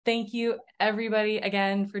Thank you, everybody,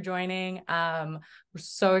 again for joining. We're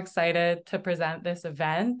so excited to present this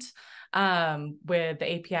event with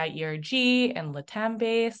the API ERG and Latam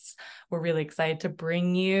base. We're really excited to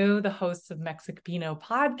bring you the hosts of Mexipino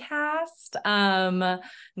podcast,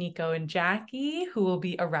 Nico and Jackie, who will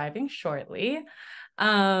be arriving shortly.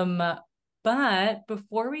 But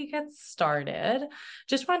before we get started,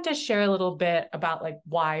 just want to share a little bit about like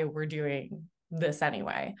why we're doing this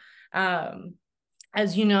anyway.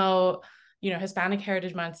 As Hispanic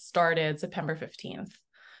Heritage Month started September 15th.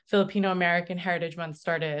 Filipino American Heritage Month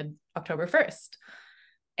started October 1st.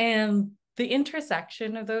 And the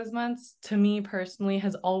intersection of those months, to me personally,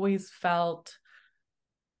 has always felt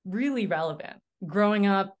really relevant. Growing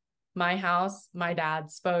up, my house, my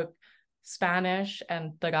dad spoke Spanish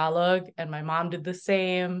and Tagalog, and my mom did the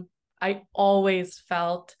same. I always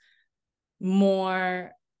felt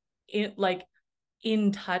more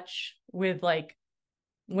in touch with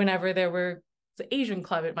whenever there were the Asian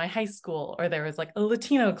club at my high school, or there was like a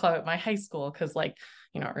Latino club at my high school, because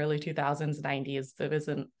early 2000s, 90s, that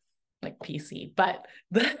isn't like PC, but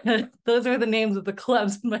those are the names of the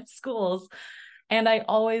clubs in my schools. And I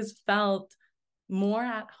always felt more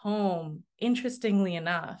at home, interestingly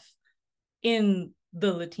enough, in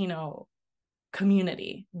the Latino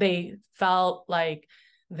community. They felt like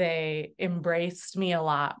they embraced me a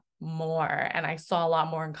lot more, and I saw a lot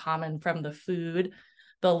more in common from the food,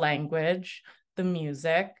 the language, the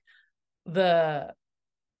music, the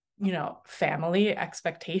family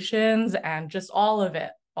expectations, and just all of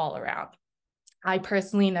it all around. I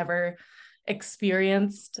personally never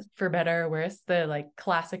experienced, for better or worse, the like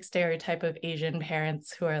classic stereotype of Asian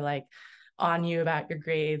parents who are like on you about your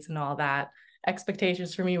grades and all that.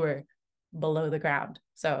 Expectations for me were below the ground,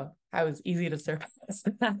 so I was easy to surpass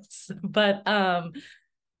that.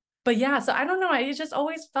 But yeah, so I don't know, I just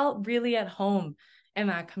always felt really at home in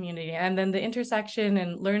that community. And then the intersection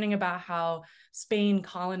and learning about how Spain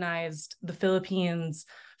colonized the Philippines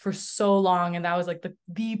for so long, and that was like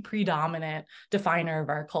the predominant definer of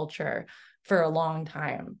our culture for a long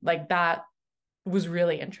time, like that was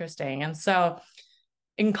really interesting. And so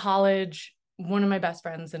in college, one of my best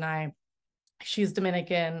friends and I, she's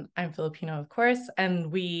Dominican, I'm Filipino, of course,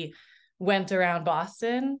 and we went around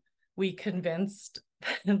Boston. We convinced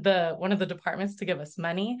one of the departments to give us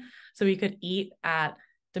money so we could eat at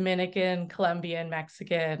Dominican, Colombian,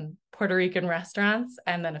 Mexican, Puerto Rican restaurants,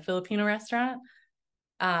 and then a Filipino restaurant.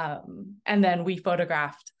 And then we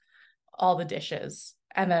photographed all the dishes.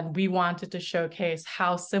 And then we wanted to showcase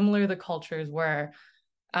how similar the cultures were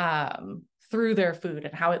through their food,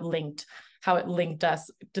 and how it linked us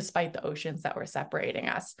despite the oceans that were separating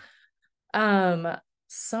us.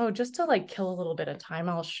 So just to like kill a little bit of time,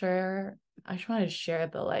 I just want to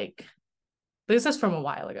share this is from a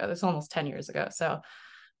while ago. This is almost 10 years ago. So,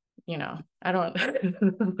 I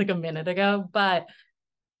don't like a minute ago, but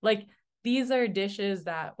like these are dishes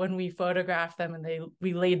that when we photographed them and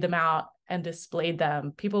we laid them out and displayed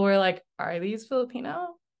them, people were like, are these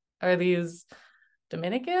Filipino? Are these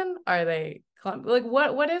Dominican? Are they like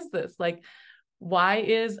what is this? Like, why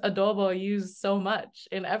is adobo used so much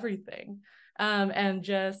in everything? And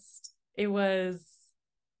just it was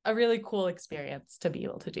a really cool experience to be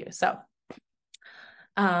able to do. So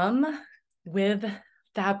with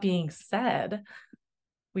that being said,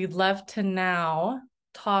 we'd love to now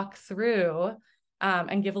talk through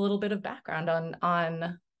and give a little bit of background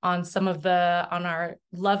on some of on our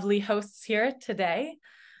lovely hosts here today.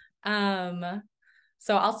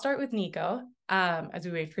 So I'll start with Nico as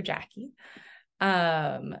we wait for Jackie.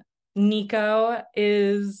 Nico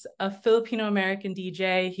is a Filipino-American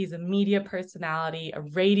DJ. He's a media personality, a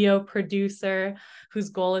radio producer whose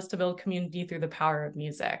goal is to build community through the power of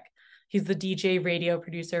music. He's the DJ radio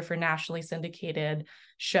producer for nationally syndicated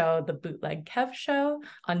show, The Bootleg Kev Show,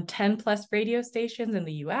 on 10 plus radio stations in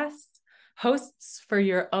the US, hosts for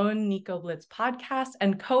Your Own Nico Blitz podcast,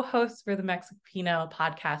 and co-hosts for the Mexipino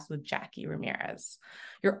podcast with Jackie Ramirez.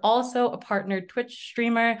 You're also a partnered Twitch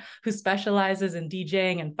streamer who specializes in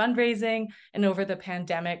DJing and fundraising. And over the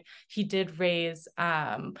pandemic, he did raise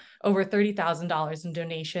over $30,000 in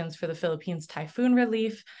donations for the Philippines typhoon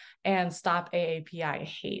relief and Stop AAPI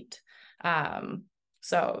Hate.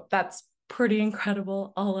 So that's pretty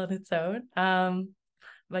incredible all on its own.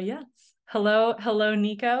 But yes, hello,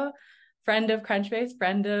 Nico, friend of Crunchbase,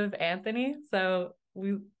 friend of Anthony. So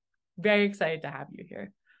we very excited to have you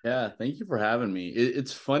here. Yeah, thank you for having me.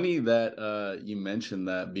 It's funny that you mentioned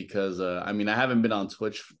that because I haven't been on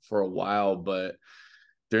Twitch for a while, but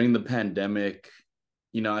during the pandemic,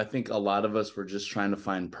 I think a lot of us were just trying to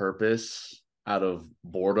find purpose out of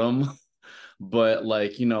boredom. But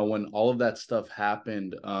like, you know, when all of that stuff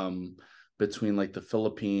happened, between like the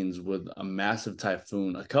Philippines with a massive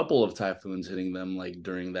typhoon, a couple of typhoons hitting them like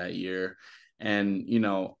during that year. And, you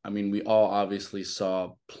know, I mean, we all obviously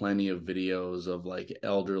saw plenty of videos of like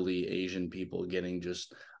elderly Asian people getting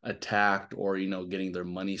just attacked or, you know, getting their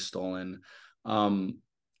money stolen. Um,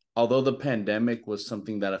 Although the pandemic was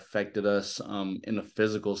something that affected us in a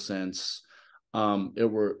physical sense,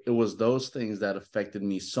 it was those things that affected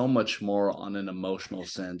me so much more on an emotional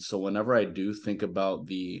sense. So whenever I do think about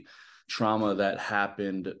the trauma that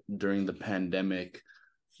happened during the pandemic,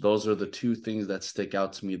 those are the two things that stick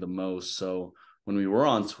out to me the most. So when we were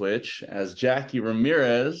on Twitch, as Jackie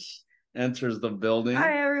Ramirez enters the building.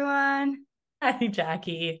 Hi, everyone. Hi,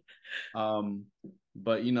 Jackie. Um,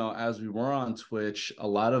 but you know, as we were on Twitch, a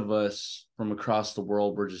lot of us from across the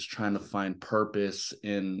world were just trying to find purpose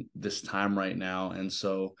in this time right now. And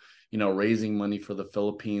so, you know, raising money for the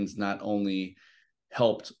Philippines not only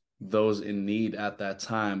helped those in need at that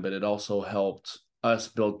time, but it also helped us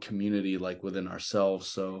build community like within ourselves.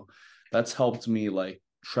 So that's helped me like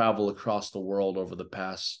travel across the world over the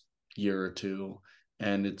past year or two.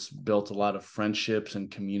 And it's built a lot of friendships and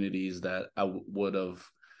communities that I would have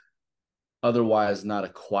otherwise not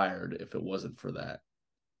acquired if it wasn't for that.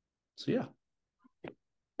 So yeah.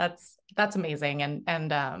 That's amazing.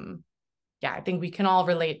 And yeah, I think we can all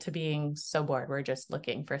relate to being so bored. We're just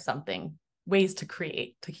looking for something, ways to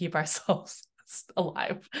create to keep ourselves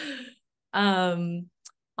alive.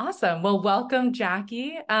 Awesome. Well, welcome,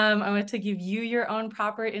 Jackie. I want to give you your own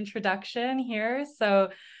proper introduction here. So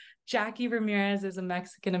Jackie Ramirez is a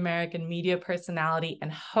Mexican-American media personality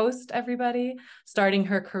and host, everybody, starting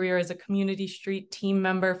her career as a community street team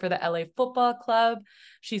member for the LA Football Club.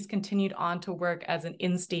 She's continued on to work as an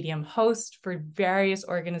in-stadium host for various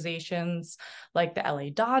organizations like the LA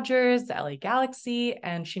Dodgers, the LA Galaxy,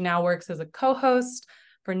 and she now works as a co-host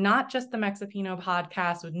for not just the Mexipino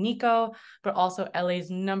podcast with Nico, but also LA's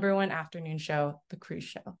 #1 afternoon show, The Cruise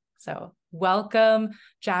Show. So welcome,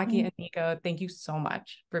 Jackie and Nico. Thank you so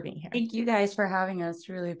much for being here. Thank you guys for having us.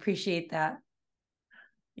 Really appreciate that.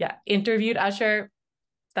 Yeah, interviewed Usher.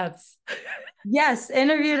 That's yes,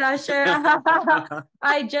 interviewed Usher.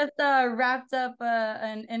 I just wrapped up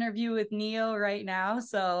an interview with Neo right now,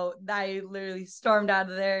 so I literally stormed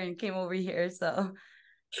out of there and came over here. So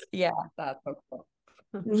yeah, that's so cool.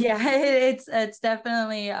 yeah, it's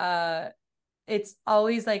definitely it's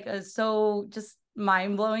always like so just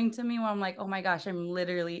mind-blowing to me when I'm like, oh my gosh, I'm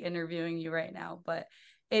literally interviewing you right now. But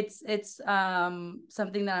it's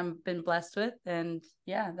something that I've been blessed with, and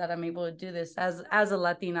yeah, that I'm able to do this as a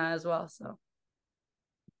Latina as well. So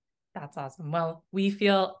that's awesome. Well, we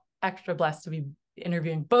feel extra blessed to be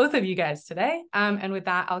interviewing both of you guys today. And with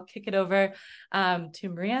that, I'll kick it over to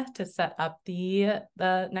Maria to set up the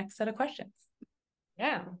next set of questions.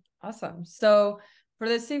 Yeah, awesome. So for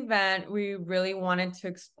this event, we really wanted to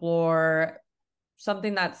explore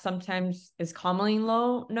something that sometimes is commonly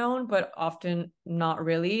known, but often not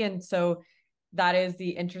really. And so that is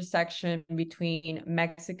the intersection between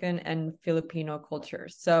Mexican and Filipino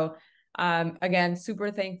cultures. So again,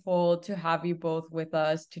 super thankful to have you both with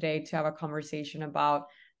us today to have a conversation about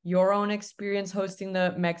your own experience hosting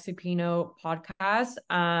the Mexipino podcast,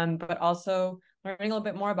 but also learning a little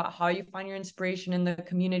bit more about how you find your inspiration in the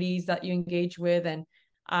communities that you engage with, and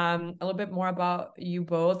a little bit more about you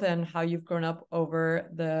both and how you've grown up over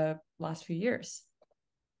the last few years.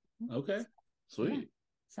 Okay. Sweet. Yeah.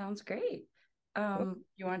 Sounds great.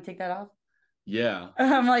 You want to take that off? Yeah.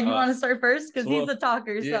 I'm like, you want to start first? Because he's the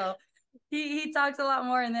talker, yeah. so he talks a lot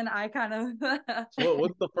more, and then I kind of So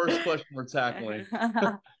what's the first question we're tackling?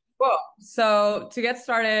 Well, so to get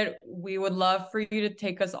started, we would love for you to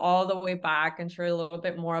take us all the way back and share a little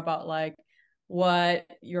bit more about like what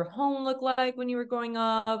your home looked like when you were growing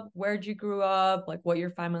up, where'd you grew up, like what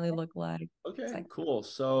your family looked like. Okay, cool.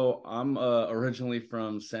 So I'm originally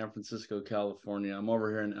from San Francisco, California. I'm over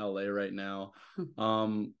here in LA right now.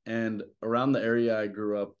 And around the area I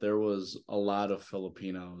grew up, there was a lot of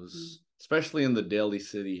Filipinos, especially in the Daly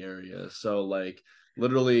City area. So like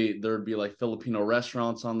literally there'd be like Filipino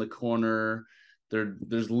restaurants on the corner.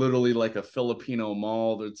 There's literally like a Filipino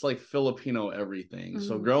mall. It's like Filipino everything.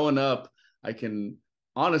 So growing up, I can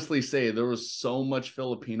honestly say there was so much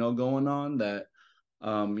Filipino going on that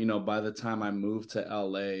you know, by the time I moved to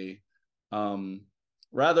LA,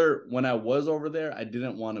 rather when I was over there, I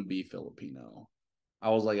didn't want to be Filipino. I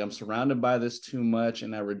was like, I'm surrounded by this too much,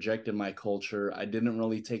 and I rejected my culture. I didn't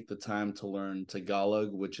really take the time to learn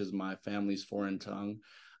Tagalog, which is my family's foreign tongue.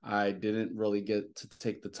 I didn't really get to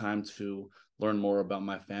take the time to learn more about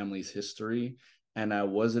my family's history, and I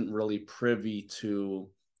wasn't really privy to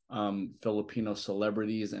Filipino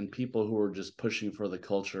celebrities and people who are just pushing for the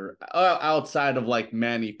culture outside of like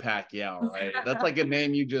Manny Pacquiao, right? That's like a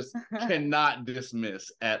name you just cannot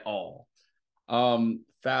dismiss at all.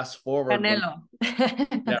 Fast forward. Canelo.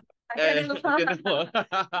 Yeah.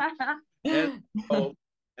 and, so,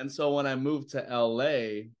 and so when I moved to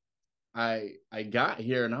LA, I got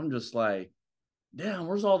here and I'm just like, damn,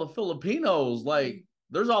 where's all the Filipinos? Like,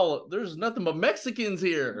 there's nothing but Mexicans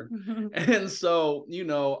here. And so,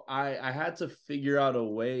 I had to figure out a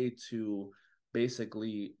way to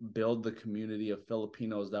basically build the community of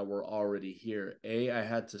Filipinos that were already here. I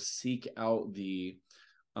had to seek out the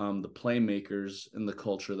playmakers in the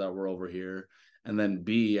culture that were over here. And then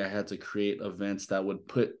B, I had to create events that would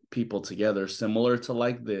put people together similar to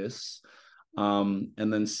like this. And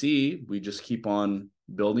then C, we just keep on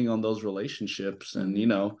building on those relationships. And,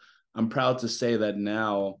 I'm proud to say that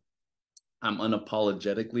now I'm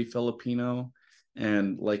unapologetically Filipino.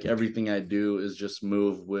 And like everything I do is just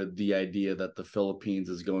move with the idea that the Philippines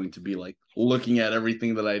is going to be like looking at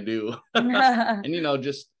everything that I do. And,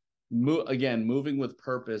 just moving with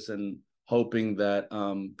purpose and hoping that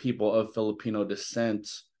people of Filipino descent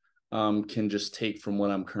can just take from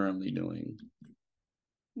what I'm currently doing.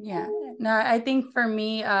 Yeah, no, I think for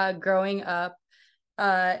me, growing up,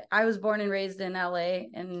 I was born and raised in LA,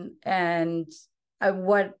 and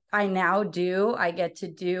what I now do, I get to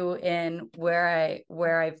do in where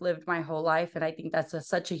I've lived my whole life, and I think that's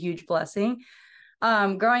such a huge blessing.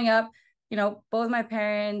 Growing up, both my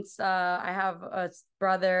parents, I have a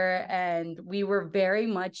brother, and we were very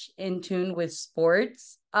much in tune with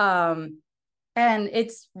sports. And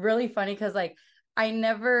it's really funny because like I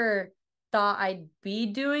never thought I'd be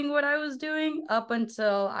doing what I was doing up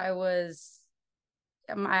until I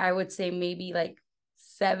would say maybe like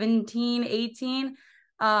 17, 18.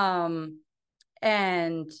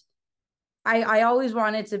 And I always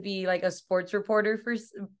wanted to be like a sports reporter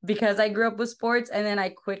because I grew up with sports. And then I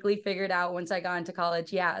quickly figured out once I got into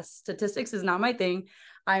college, statistics is not my thing.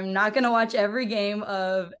 I'm not going to watch every game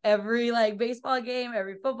of every like baseball game,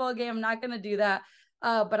 every football game. I'm not going to do that.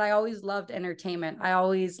 But I always loved entertainment. I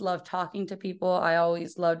always loved talking to people. I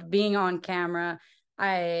always loved being on camera.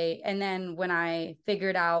 And then when I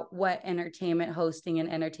figured out what entertainment hosting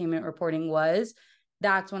and entertainment reporting was,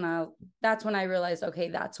 that's when I realized, okay,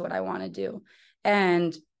 that's what I want to do.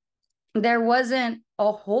 And there wasn't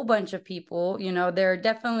a whole bunch of people, there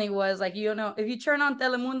definitely was like, if you turn on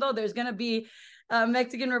Telemundo, there's going to be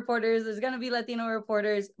Mexican reporters, there's going to be Latino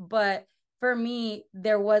reporters, but for me,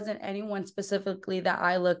 there wasn't anyone specifically that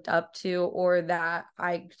I looked up to or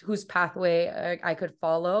whose pathway I could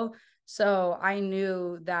follow. So I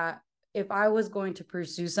knew that if I was going to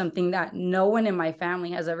pursue something that no one in my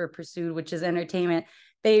family has ever pursued, which is entertainment,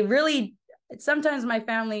 sometimes my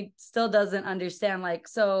family still doesn't understand. Like,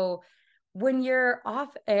 so when you're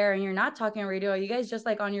off air and you're not talking on radio, are you guys just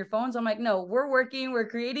like on your phones? I'm like, no, we're working, we're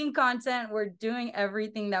creating content, we're doing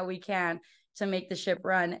everything that we can to make the ship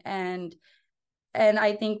run. And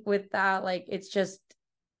I think with that, like, it's just,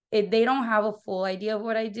 they don't have a full idea of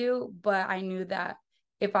what I do, but I knew that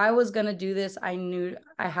if I was going to do this, I knew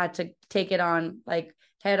I had to take it on, like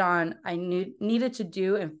head on. I needed to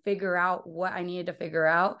do and figure out what I needed to figure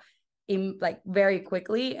out in like very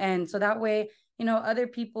quickly. And so that way, other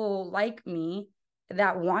people like me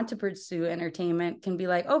that want to pursue entertainment can be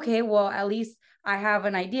like, okay, well, at least I have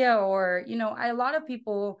an idea. Or, a lot of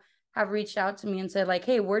people have reached out to me and said like,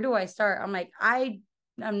 hey, where do I start? I'm like, I'm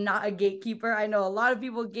not a gatekeeper. I know a lot of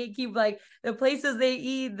people gatekeep like the places they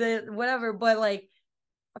eat, the whatever, but like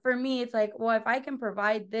for me, it's like, well, if I can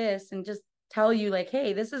provide this and just tell you like,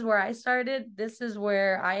 hey, this is where I started, this is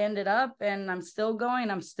where I ended up, and I'm still going,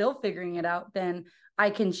 I'm still figuring it out, then I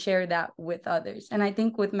can share that with others. And I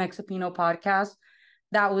think with Mexipino podcast,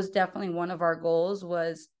 that was definitely one of our goals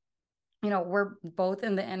was, we're both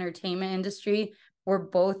in the entertainment industry. We're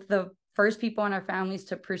both the first people in our families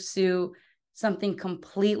to pursue something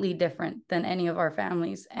completely different than any of our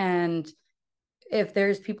families. And if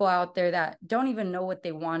there's people out there that don't even know what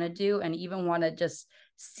they want to do and even want to just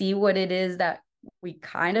see what it is that we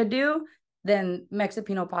kind of do, then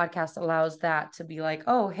Mexipino podcast allows that to be like,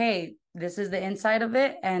 oh, hey, this is the inside of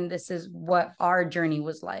it. And this is what our journey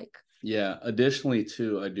was like. Yeah. Additionally,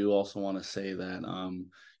 too, I do also want to say that,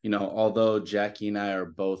 although Jackie and I are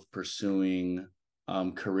both pursuing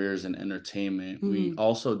careers in entertainment, we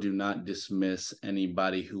also do not dismiss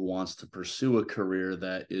anybody who wants to pursue a career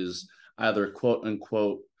that is either quote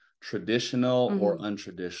unquote traditional or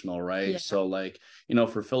untraditional, right? Yeah. So like,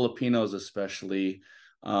 for Filipinos especially,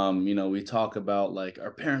 we talk about like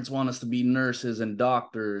our parents want us to be nurses and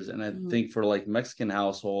doctors. And I think for like Mexican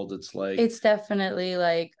households, it's like, it's definitely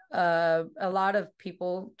like a lot of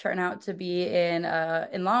people turn out to be in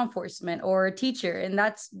law enforcement or a teacher, and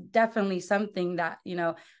that's definitely something that, you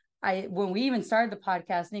know, when we even started the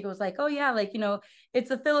podcast, Nico was like, oh yeah, like, you know,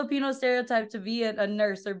 it's a Filipino stereotype to be a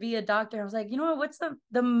nurse or be a doctor. I was like, you know what, what's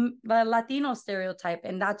the Latino stereotype?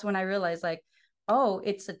 And that's when I realized, like, oh,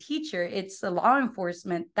 it's a teacher, it's a law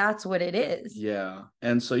enforcement, that's what it is. Yeah.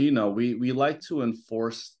 And so, you know, we like to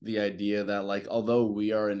enforce the idea that, like, although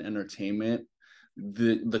we are in entertainment,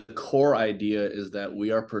 the core idea is that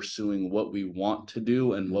we are pursuing what we want to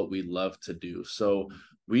do and what we love to do. So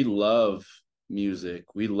we love music,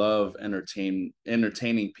 we love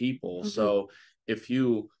entertaining people. So if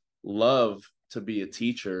you love to be a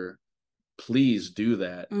teacher, please do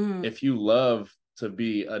that. If you love to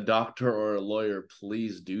be a doctor or a lawyer,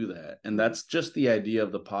 please do that. And that's just the idea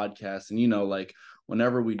of the podcast. And, you know, like,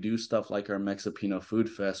 whenever we do stuff like our Mexipino Food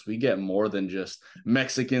Fest, we get more than just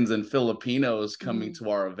Mexicans and Filipinos coming to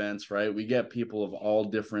our events, right? We get people of all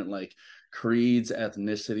different, like, creeds,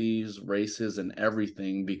 ethnicities, races, and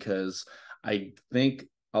everything, because I think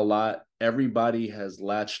everybody has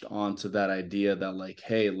latched on to that idea that, like,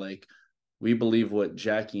 hey, like, we believe what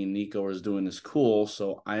Jackie and Nico is doing is cool,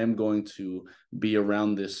 so I am going to be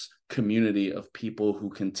around this community of people who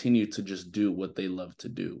continue to just do what they love to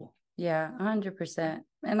do. Yeah, 100%.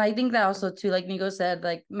 And I think that also too, like Nico said,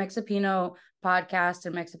 like, Mexipino podcast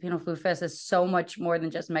and Mexipino Food Fest is so much more than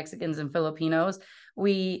just Mexicans and Filipinos.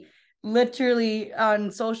 We literally on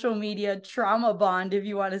social media trauma bond, if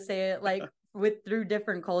you want to say it, like, through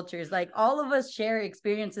different cultures. Like, all of us share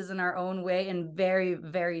experiences in our own way in very,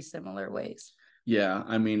 very similar ways. Yeah,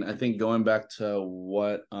 I mean, I think going back to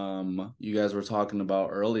what you guys were talking about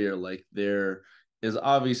earlier, like, there is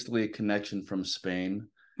obviously a connection from Spain.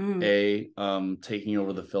 Taking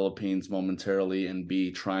over the Philippines momentarily, and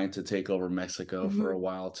B, trying to take over Mexico for a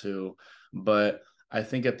while too. But I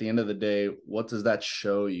think at the end of the day, what does that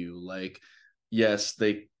show you? Like, yes,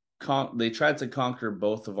 they tried to conquer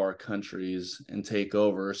both of our countries and take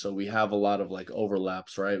over. So we have a lot of, like,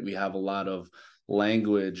 overlaps, right? We have a lot of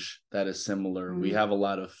language that is similar. We have a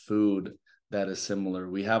lot of food that is similar.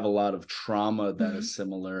 We have a lot of trauma that is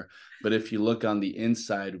similar. But if you look on the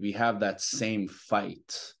inside, we have that same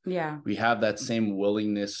fight. Yeah. We have that same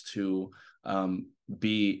willingness to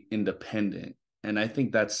be independent. And I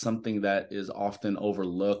think that's something that is often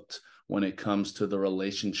overlooked when it comes to the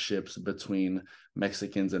relationships between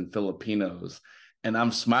Mexicans and Filipinos. And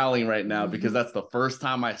I'm smiling right now because that's the first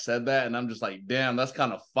time I said that. And I'm just like, damn, that's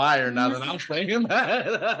kind of fire now that I'm saying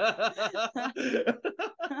that.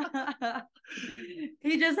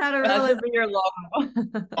 He just had a real your logo.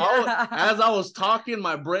 As I was talking,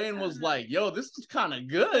 my brain was like, yo, this is kind of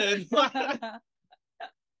good. That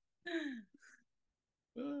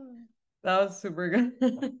was super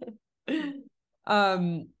good.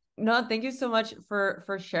 No, thank you so much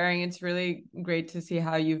for sharing. It's really great to see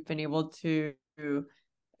how you've been able to,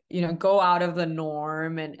 you know, go out of the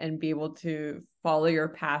norm and be able to follow your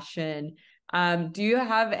passion. Do you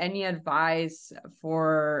have any advice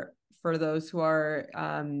for those who are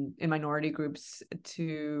in minority groups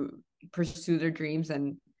to pursue their dreams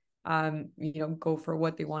and you know, go for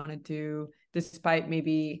what they want to do despite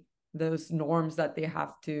maybe those norms that they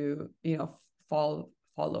have to, you know,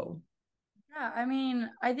 follow? Yeah, I mean,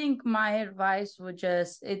 I think my advice would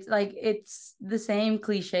just, it's like, it's the same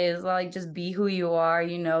cliches, like, just be who you are,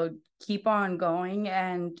 you know, keep on going.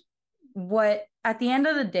 And at the end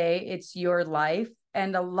of the day, it's your life.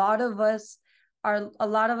 And a lot of us,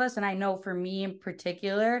 and I know for me in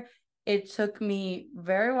particular, it took me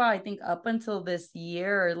very well, I think up until this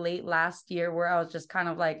year or late last year, where I was just kind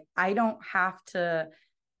of like, I don't have to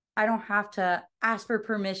ask for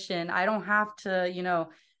permission. I don't have to, you know,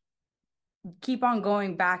 keep on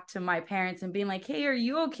going back to my parents and being like, hey, are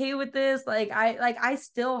you okay with this? I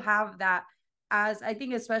still have that, as I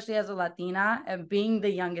think, especially as a Latina and being the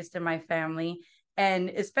youngest in my family, and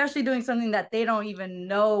especially doing something that they don't even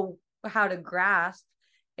know how to grasp.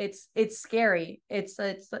 It's scary. It's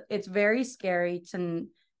very scary to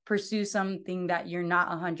pursue something that you're not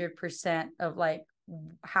 100% of, like,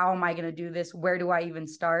 how am I going to do this? Where do I even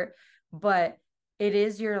start? But it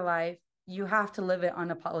is your life. You have to live it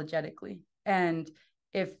unapologetically. And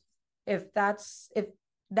if that's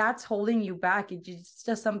holding you back, it's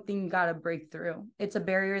just something you got to break through. It's a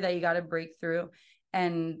barrier that you got to break through.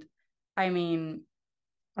 And I mean,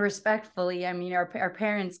 respectfully, I mean, our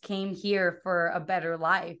parents came here for a better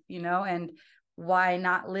life, you know, and why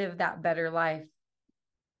not live that better life?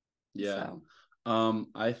 Yeah.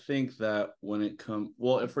 I think that when it comes,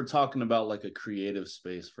 well, if we're talking about like a creative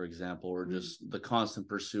space, for example, or just the constant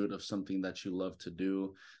pursuit of something that you love to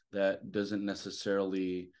do that doesn't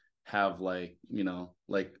necessarily have like, you know,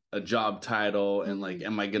 like a job title and like,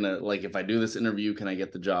 am I gonna, like, if I do this interview, can I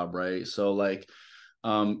get the job, right? So like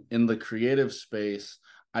in the creative space,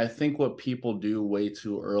 I think what people do way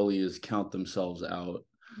too early is count themselves out.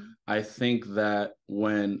 I think that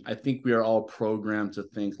I think we are all programmed to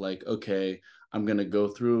think like, okay, I'm going to go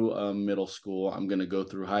through middle school. I'm going to go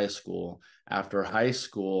through high school. After high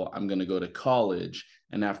school, I'm going to go to college.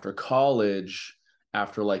 And after college,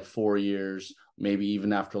 after like 4 years, maybe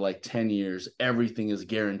even after like 10 years, everything is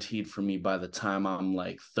guaranteed for me by the time I'm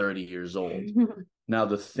like 30 years old. Now,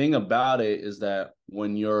 the thing about it is that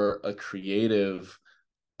when you're a creative,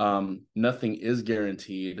 nothing is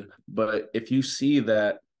guaranteed. But if you see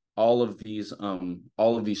that all of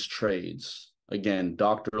these trades, again,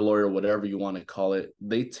 doctor, lawyer, whatever you want to call it,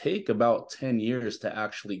 they take about 10 years to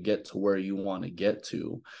actually get to where you want to get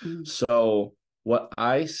to. So what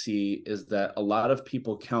I see is that a lot of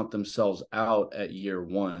people count themselves out at year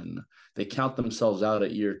one. They count themselves out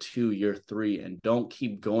at year 2, year 3, and don't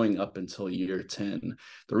keep going up until year 10.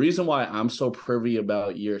 The reason why I'm so privy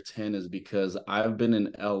about year 10 is because I've been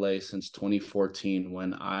in LA since 2014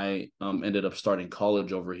 when I ended up starting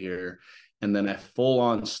college over here. And then I full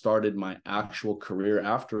on started my actual career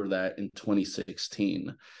after that in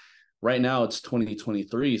 2016. Right now it's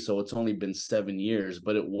 2023, so it's only been 7 years,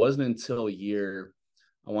 but it wasn't until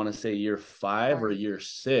I want to say year 5 or year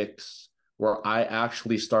 6, where I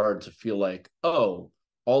actually started to feel like, oh,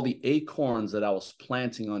 all the acorns that I was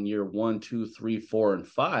planting on year 1, 2, 3, 4, and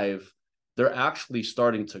 5, they're actually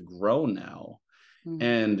starting to grow now.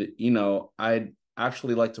 And, you know, I'd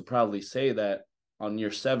actually like to proudly say that on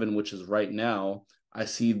year 7, which is right now, I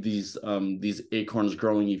see these acorns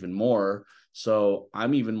growing even more. So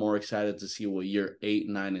I'm even more excited to see what year 8,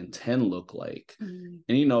 9, and 10 look like. And,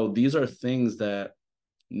 you know, these are things that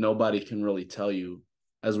nobody can really tell you.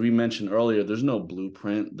 As we mentioned earlier, there's no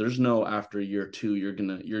blueprint. There's no after year 2,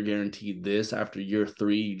 you're guaranteed this. After year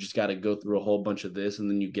 3, you just got to go through a whole bunch of this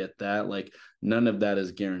and then you get that. Like none of that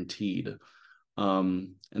is guaranteed.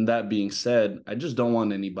 And that being said, I just don't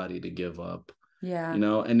want anybody to give up. Yeah. You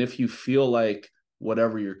know, and if you feel like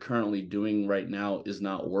whatever you're currently doing right now is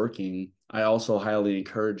not working, I also highly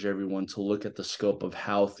encourage everyone to look at the scope of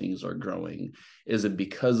how things are growing. Is it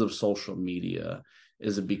because of social media?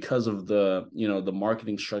 Is it because of the, you know, the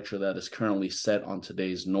marketing structure that is currently set on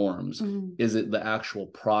today's norms? Is it the actual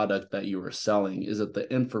product that you are selling? Is it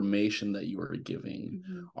the information that you are giving?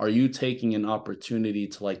 Are you taking an opportunity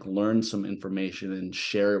to like learn some information and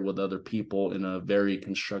share it with other people in a very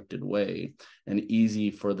constructed way and easy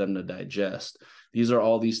for them to digest? These are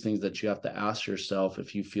all these things that you have to ask yourself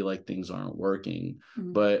if you feel like things aren't working.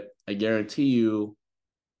 But I guarantee you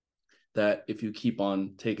that if you keep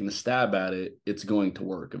on taking a stab at it, it's going to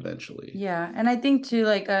work eventually. Yeah. And I think too,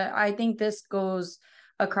 like, I think this goes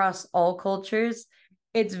across all cultures.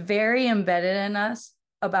 It's very embedded in us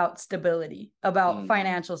about stability, about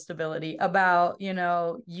financial stability, about, you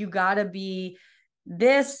know, you gotta be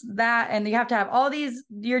this, that, and you have to have all these,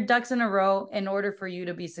 your ducks in a row in order for you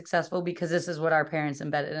to be successful, because this is what our parents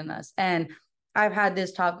embedded in us. And I've had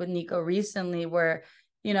this talk with Nico recently where,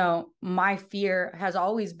 you know, my fear has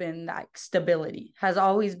always been like stability, has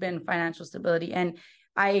always been financial stability. And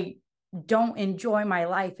I don't enjoy my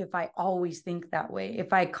life if I always think that way,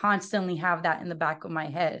 if I constantly have that in the back of my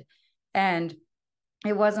head. And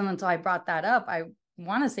it wasn't until I brought that up, I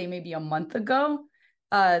want to say maybe a month ago,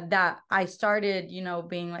 that I started, you know,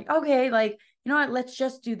 being like, okay, like, you know what, let's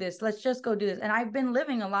just do this. Let's just go do this. And I've been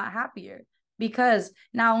living a lot happier because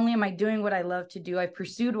not only am I doing what I love to do, I've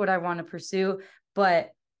pursued what I want to pursue, but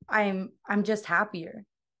I'm just happier.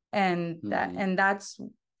 And that's,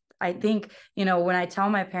 I think, you know, when I tell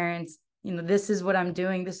my parents, you know, this is what I'm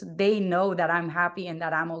doing, this, they know that I'm happy and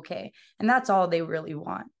that I'm okay. And that's all they really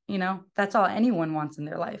want. You know, that's all anyone wants in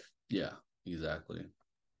their life. Yeah, exactly.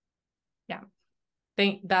 Yeah.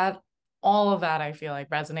 Think that all of that I feel like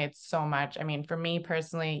resonates so much. I mean, for me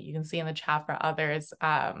personally, you can see in the chat for others.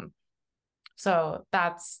 So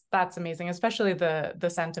that's amazing, especially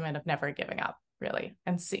the sentiment of never giving up, really,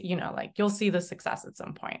 and see, you know, like you'll see the success at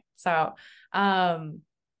some point. So I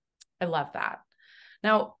love that.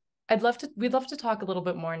 Now we'd love to talk a little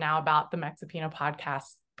bit more now about the Mexipino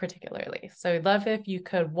podcast particularly. So I'd love if you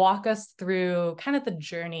could walk us through kind of the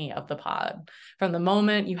journey of the pod from the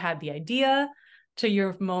moment you had the idea to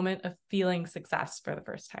your moment of feeling success for the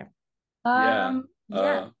first time.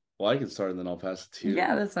 Well, I can start and then I'll pass it to you.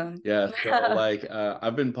 Yeah, that's fine. Yeah. So like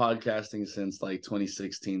I've been podcasting since like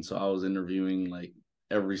 2016. So I was interviewing like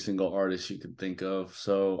every single artist you could think of.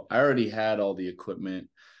 So I already had all the equipment.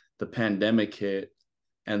 The pandemic hit.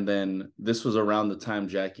 And then this was around the time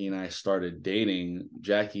Jackie and I started dating.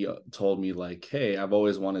 Jackie told me like, hey, I've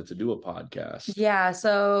always wanted to do a podcast. Yeah.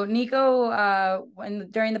 So Nico,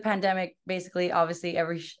 during the pandemic, basically, obviously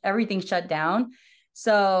everything shut down.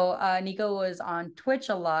 So Nico was on Twitch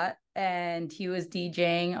a lot, and he was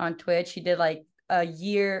DJing on Twitch. He did like a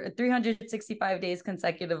year, 365 days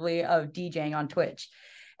consecutively of DJing on Twitch.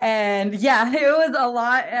 And yeah, it was a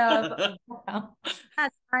lot of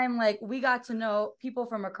that time. Like, we got to know people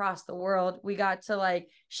from across the world. We got to like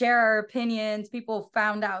share our opinions. People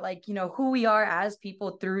found out like, who we are as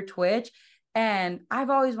people through Twitch. And I've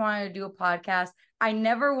always wanted to do a podcast. I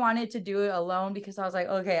never wanted to do it alone because I was like,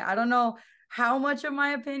 okay, I don't know how much of my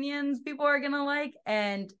opinions people are gonna like,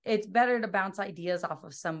 and it's better to bounce ideas off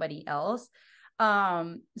of somebody else.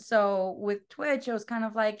 So with Twitch, it was kind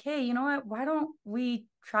of like, hey, you know what, why don't we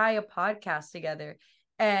try a podcast together?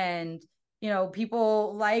 And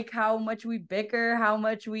people like how much we bicker, how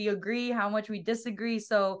much we agree, how much we disagree.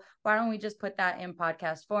 So why don't we just put that in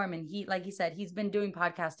podcast form? And he, like he said, he's been doing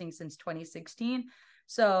podcasting since 2016.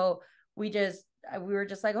 So we were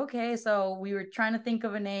just like, okay. So we were trying to think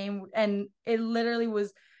of a name, and it literally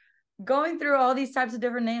was going through all these types of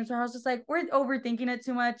different names where I was just like, we're overthinking it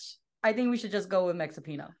too much. I think we should just go with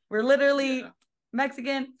Mexipino. We're literally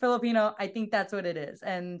Mexican, Filipino. I think that's what it is.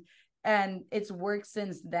 And it's worked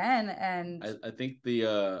since then. And I think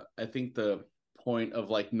the point of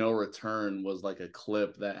like no return was like a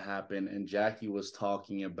clip that happened, and Jackie was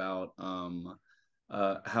talking about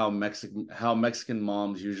how Mexican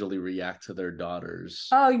moms usually react to their daughters.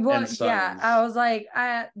 Oh, well, yeah. I was like,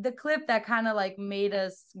 the clip that kind of like made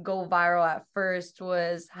us go viral at first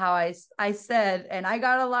was how I said, and I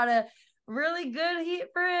got a lot of really good heat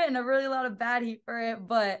for it and a really lot of bad heat for it,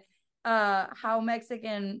 but how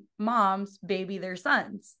Mexican moms baby their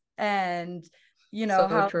sons. And so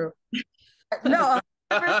how true. No,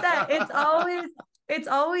 100%. It's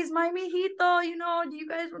always my mijito,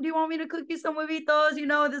 do you want me to cook you some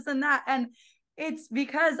huevitos, this and that. And it's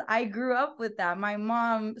because I grew up with that. My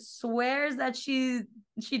mom swears that she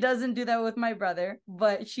doesn't do that with my brother,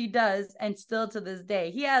 but she does. And still to this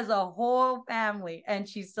day, he has a whole family and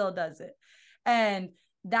she still does it. And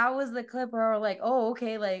that was the clip where we're like, oh,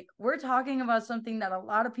 okay, like we're talking about something that a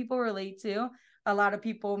lot of people relate to. A lot of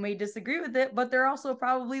people may disagree with it, but they're also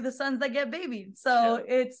probably the sons that get babied. So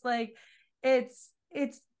it's like,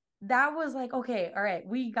 that was like, okay, all right,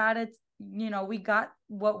 we got it. We got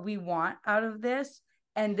what we want out of this,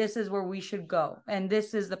 and this is where we should go. And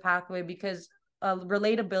this is the pathway, because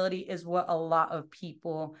relatability is what a lot of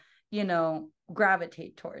people,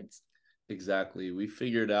 gravitate towards. Exactly. We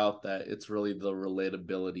figured out that it's really the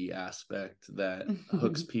relatability aspect that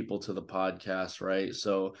hooks people to the podcast, right?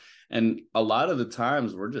 So, and a lot of the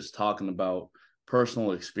times we're just talking about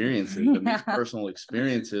personal experiences, and these personal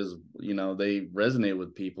experiences, they resonate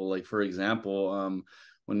with people. Like, for example,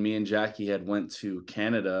 when me and Jackie had went to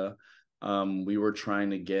Canada, we were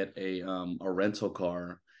trying to get a rental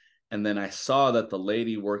car, and then I saw that the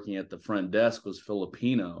lady working at the front desk was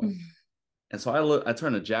Filipino. And so I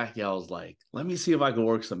turned to Jackie. I was like, let me see if I can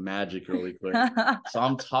work some magic really quick. So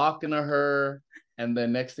I'm talking to her. And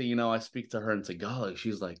then next thing you know, I speak to her in Tagalog.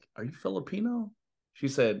 She's like, are you Filipino?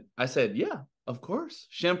 I said, yeah, of course.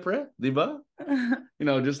 Siempre, diba?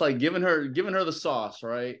 Just like giving her the sauce,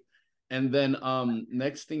 right? And then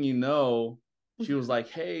next thing you know, she was like,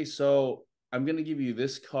 hey, so I'm going to give you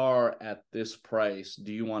this car at this price.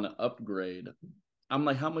 Do you want to upgrade? I'm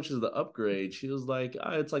like, how much is the upgrade? She was like,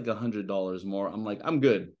 it's like $100 more. I'm like, I'm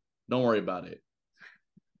good. Don't worry about it.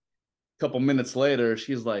 A couple minutes later,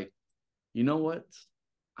 she's like, you know what?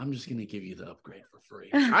 I'm just going to give you the upgrade for free.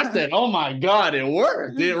 I said, oh my God, it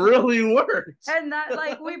worked. It really worked. And that,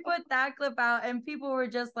 like, we put that clip out and people were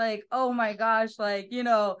just like, oh my gosh, like,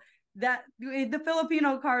 that the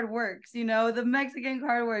Filipino card works, the Mexican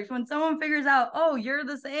card works. When someone figures out, oh, you're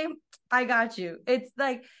the same, I got you. It's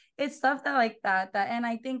like, it's stuff that like that. And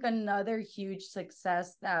I think another huge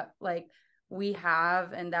success that like we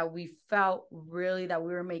have and that we felt really that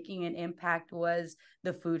we were making an impact was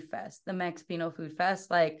the food fest, the Mexipino food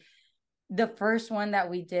fest. Like the first one that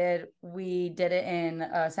we did it in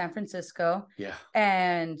San Francisco. Yeah.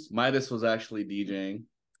 And Midas was actually DJing.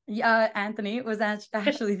 Yeah, Anthony was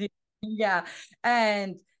actually DJing. Yeah.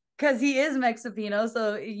 And because he is Mexipino,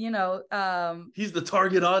 so he's the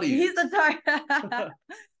target audience. He's the target.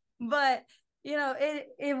 But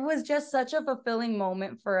it was just such a fulfilling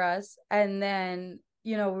moment for us. And then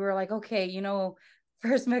we were like, okay,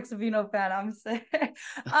 first Mexipino fan, I'm sick.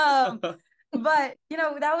 But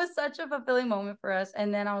that was such a fulfilling moment for us.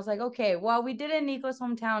 And then I was like, okay, well, we did it in Nico's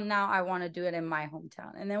hometown. Now I want to do it in my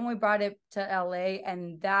hometown. And then we brought it to LA,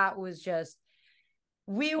 and that was just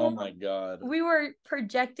oh my God. We were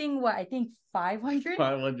projecting what, I think 500?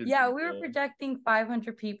 500 Yeah, people. we were projecting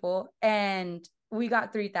 500 people, and we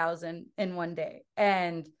got 3,000 in one day.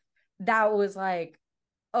 And that was like,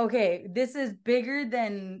 okay, this is bigger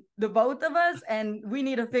than the both of us, and we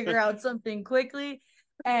need to figure out something quickly.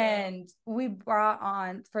 And we brought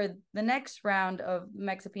on, for the next round of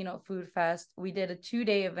Mexipino Food Fest, we did a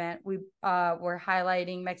 2-day event. We were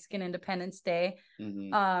highlighting Mexican Independence Day.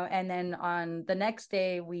 And then on the next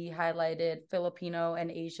day, we highlighted Filipino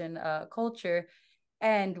and Asian culture.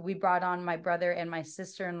 And we brought on my brother and my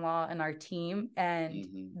sister-in-law and our team. And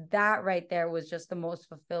that right there was just the most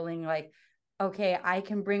fulfilling, like, okay, I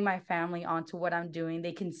can bring my family onto what I'm doing.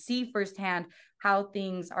 They can see firsthand how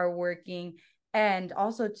things are working. And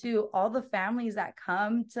also too, all the families that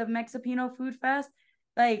come to Mexipino Food Fest,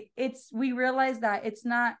 like, we realize that it's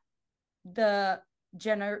not the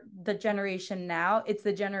generation now, it's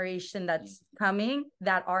the generation that's coming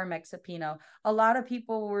that are Mexipino. A lot of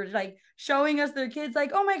people were like showing us their kids,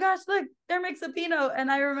 like, oh my gosh, look, they're Mexipino. And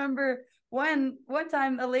I remember one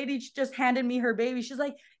time a lady just handed me her baby. She's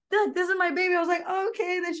like, this is my baby. I was like, oh,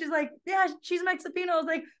 okay. Then she's like, yeah, she's Mexipino. I was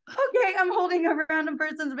like, okay, I'm holding a random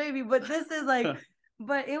person's baby, but this is like,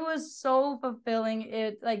 but it was so fulfilling.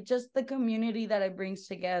 It, like, just the community that it brings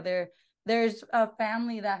together. There's a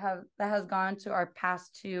family that has gone to our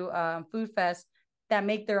past 2 food fest that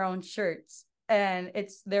make their own shirts, and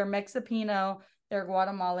they're Mexipino, they're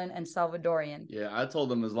Guatemalan and Salvadorian. Yeah, I told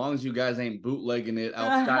them, as long as you guys ain't bootlegging it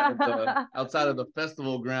outside of the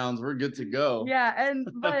festival grounds, we're good to go. Yeah,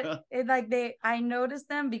 but I noticed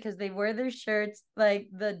them because they wear their shirts. Like,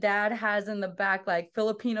 the dad has in the back, like,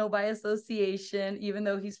 Filipino by association, even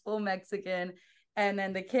though he's full Mexican. And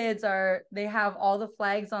then the kids they have all the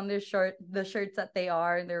flags on their the shirts that they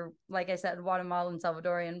are. And they're, like I said, Guatemalan,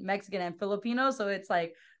 Salvadorian, Mexican, and Filipino. So it's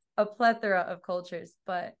like a plethora of cultures.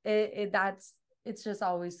 But it's just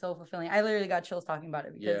always so fulfilling. I literally got chills talking about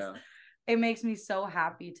it because it makes me so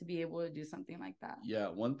happy to be able to do something like that. Yeah,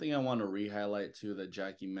 one thing I want to re-highlight too that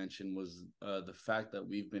Jackie mentioned was the fact that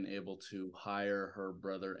we've been able to hire her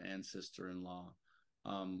brother and sister-in-law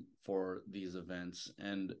for these events.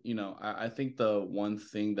 And I think the one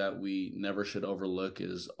thing that we never should overlook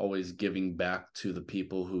is always giving back to the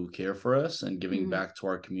people who care for us and giving back to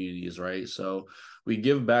our communities, right? So we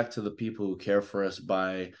give back to the people who care for us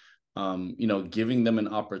by giving them an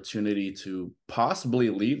opportunity to possibly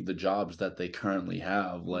leave the jobs that they currently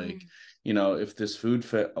have. Like, if this food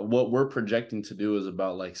fest, what we're projecting to do is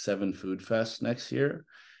about like 7 food fests next year.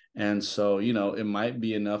 And so, it might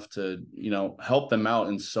be enough to, help them out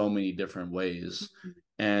in so many different ways.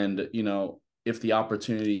 And, if the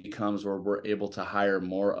opportunity comes where we're able to hire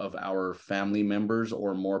more of our family members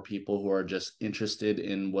or more people who are just interested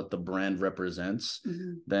in what the brand represents,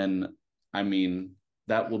 then, I mean,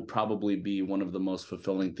 that would probably be one of the most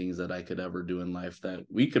fulfilling things that I could ever do in life, that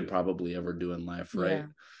we could probably ever do in life. Right.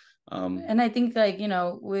 Yeah. And I think, like,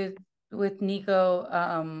 with Nico,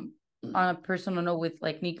 on a personal note, with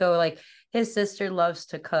like Nico, like, his sister loves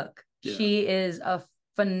to cook. Yeah. She is a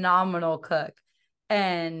phenomenal cook.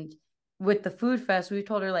 And with the food fest, we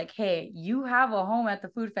told her, like, hey, you have a home at the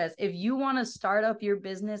food fest. If you want to start up your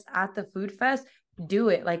business at the food fest, do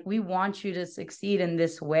it. Like, we want you to succeed in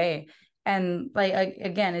this way. And, like,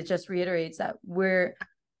 again, it just reiterates that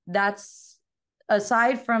that's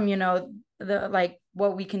aside from, the, like,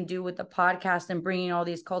 what we can do with the podcast and bringing all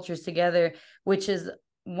these cultures together, which is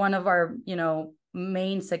one of our,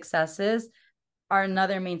 main successes. Our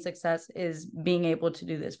another main success is being able to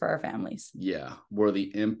do this for our families. Yeah. Where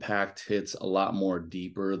the impact hits a lot more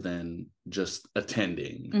deeper than just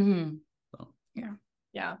attending. So.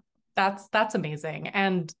 Yeah. That's amazing.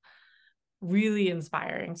 And really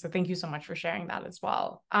inspiring. So thank you so much for sharing that as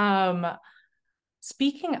well.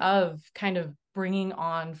 Speaking of kind of bringing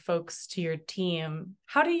on folks to your team,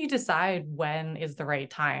 how do you decide when is the right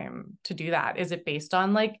time to do that? Is it based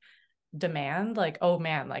on like demand? Like, oh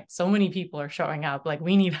man, like so many people are showing up, like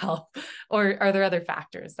we need help. Or are there other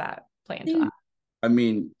factors that play into that? I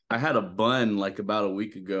mean, I had a bun like about a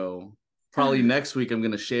week ago. Probably next week I'm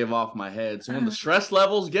going to shave off my head. So when the stress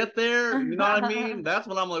levels get there, you know what I mean? That's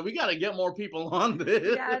when I'm like, we got to get more people on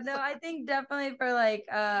this. Yeah, no, I think definitely for like,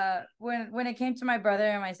 when it came to my brother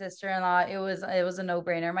and my sister-in-law, it was a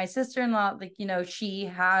no-brainer. My sister-in-law, like, she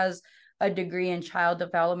has a degree in child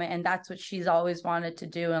development and that's what she's always wanted to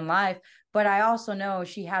do in life. But I also know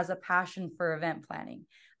she has a passion for event planning.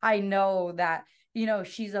 I know that you know,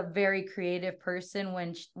 she's a very creative person.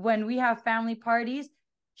 When we have family parties,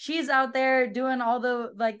 she's out there doing all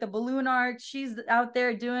the like the balloon art. She's out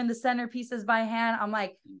there doing the centerpieces by hand. I'm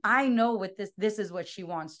like, I know what this is what she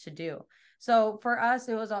wants to do. So for us,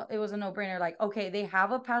 it was a no-brainer. Like, okay, they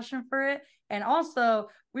have a passion for it. And also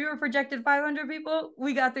we were projected 500 people.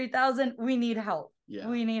 We got 3,000. We need help. Yeah.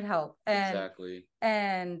 We need help. And exactly.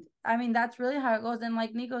 And I mean, that's really how it goes. And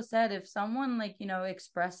like Nico said, if someone like, you know,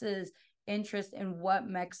 expresses interest in what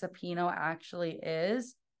Mexipino actually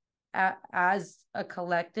is as a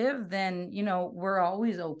collective, then, you know, we're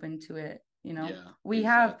always open to it. You know, yeah, we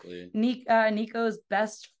exactly. have Nico's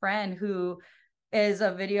best friend who is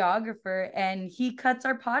a videographer, and he cuts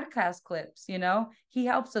our podcast clips. You know, he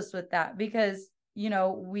helps us with that because, you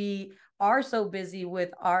know, we are so busy with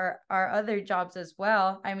our other jobs as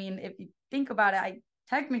well. I mean, if you think about it, I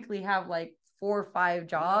technically have like 4 or 5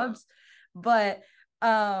 jobs, but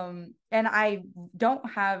and I don't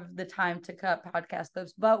have the time to cut podcast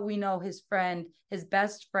clips. But we know his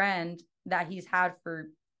best friend that he's had for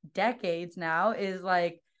decades now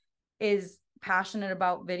is passionate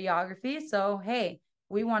about videography. So hey,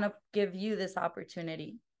 we want to give you this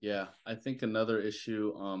opportunity. Yeah, I think another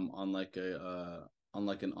issue on like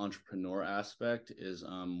an entrepreneur aspect is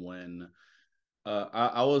when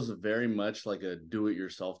I was very much like a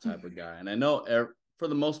do-it-yourself type of guy, and I know for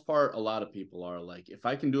the most part a lot of people are like, if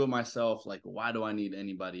I can do it myself, like why do I need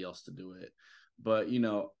anybody else to do it? But you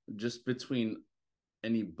know, just between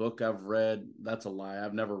any book I've read, that's a lie,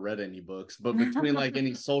 I've never read any books, but between like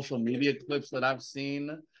any social media clips that I've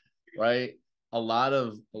seen, right, a lot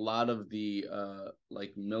of the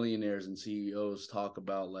like millionaires and CEOs talk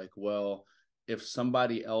about like, well, if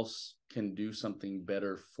somebody else can do something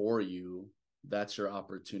better for you, that's your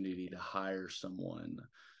opportunity to hire someone.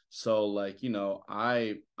 So like, you know,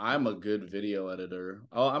 I'm a good video editor.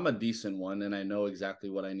 Oh, I'm a decent one, and I know exactly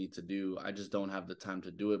what I need to do. I just don't have the time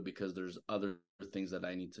to do it because there's other things that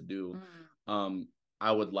I need to do.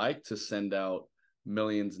 I would like to send out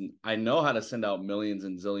millions, and I know how to send out millions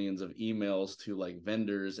and zillions of emails to like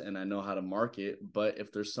vendors, and I know how to market. But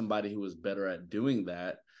if there's somebody who is better at doing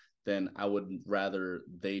that, then I would rather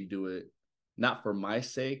they do it, not for my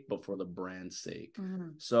sake, but for the brand's sake.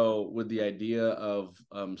 So with the idea of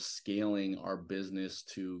scaling our business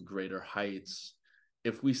to greater heights,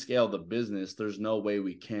 if we scale the business, there's no way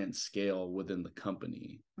we can't scale within the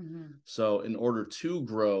company. So in order to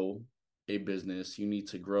grow a business, you need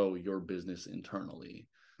to grow your business internally.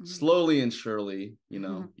 Slowly and surely, you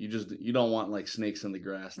know, you don't want like snakes in the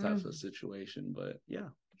grass type of situation, but yeah.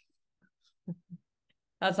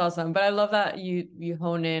 That's awesome. But I love that you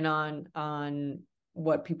hone in on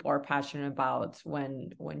what people are passionate about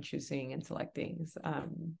when choosing and selecting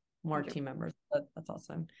more team members. That's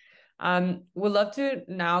awesome. We'd love to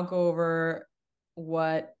now go over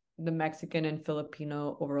what the Mexican and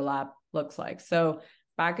Filipino overlap looks like. So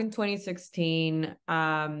back in 2016,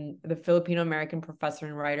 the Filipino American professor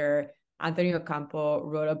and writer Anthony Ocampo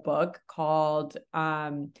wrote a book called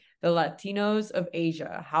The Latinos of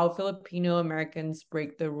Asia, How Filipino Americans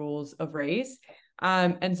Break the Rules of Race.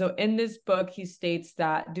 And so in this book, he states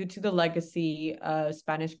that due to the legacy of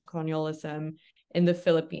Spanish colonialism in the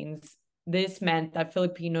Philippines, this meant that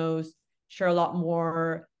Filipinos share a lot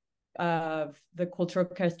more of the cultural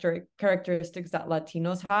characteristics that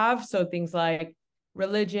Latinos have. So things like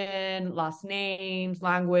religion, last names,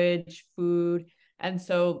 language, food. And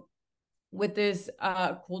so with this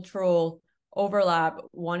cultural overlap,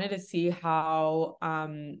 wanted to see how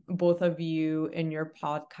both of you in your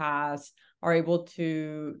podcast are able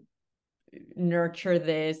to nurture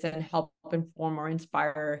this and help inform or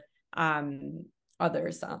inspire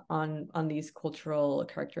others on these cultural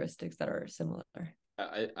characteristics that are similar.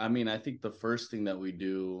 I mean, I think the first thing that we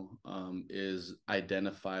do is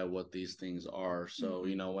identify what these things are. So,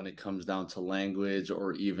 you know, when it comes down to language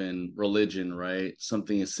or even religion, right?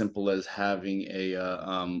 Something as simple as having a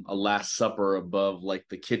Last Supper above like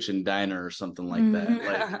the kitchen diner or something like that.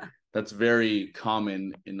 Like that's very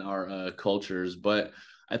common in our cultures. But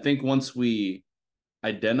I think once we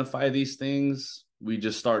identify these things, we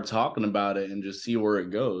just start talking about it and just see where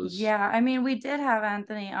it goes. Yeah, I mean, we did have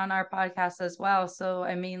Anthony on our podcast as well. So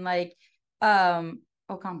I mean, like,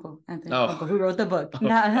 Ocampo, Anthony Ocampo, who wrote the book.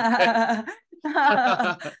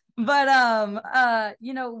 But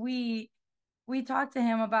you know, we talked to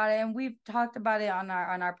him about it, and we've talked about it on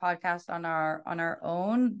our podcast on our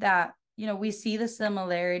own, that, you know, we see the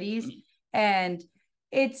similarities, and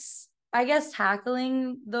it's, I guess,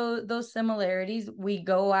 tackling those similarities. We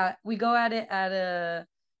go at it at a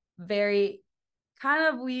very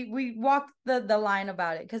kind of we walked the line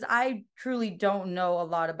about it, because I truly don't know a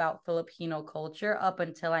lot about Filipino culture up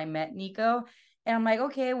until I met Nico. And I'm like,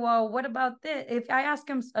 okay, well, what about this? If I ask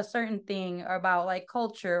him a certain thing about like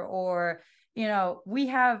culture, or we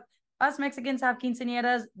have, us Mexicans have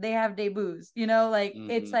quinceañeras, they have debuts, like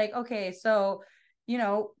it's like, okay, so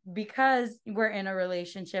because we're in a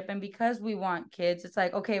relationship and because we want kids, it's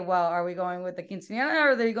like, okay, well, are we going with the quinceañera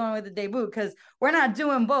or are they going with the debut? Because we're not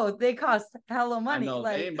doing both. They cost hella money. I know,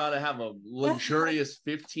 like, they ain't about to have a luxurious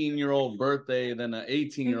 15-year-old birthday than an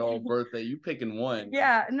 18-year-old birthday. You picking one.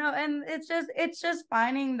 Yeah, no, and it's just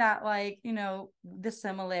finding that, like, the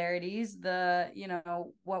similarities, the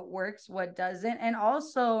what works, what doesn't, and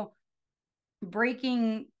also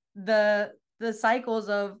breaking the cycles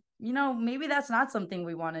of, maybe that's not something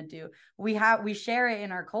we want to do. We share it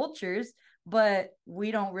in our cultures, but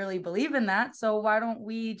we don't really believe in that. So why don't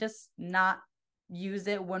we just not use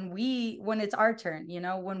it when it's our turn,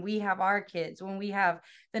 when we have our kids, when we have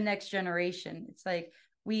the next generation? It's like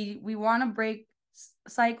we want to break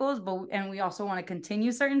cycles, and we also want to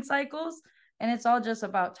continue certain cycles. And it's all just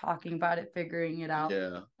about talking about it, figuring it out.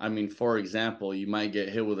 Yeah. I mean, for example, you might get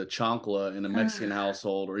hit with a chancla in a Mexican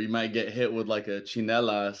household, or you might get hit with like a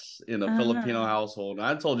chinelas in a Filipino household. And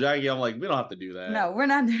I told Jackie, I'm like, we don't have to do that. No, we're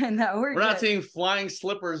not doing that. We're not seeing flying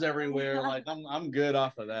slippers everywhere. Like, I'm good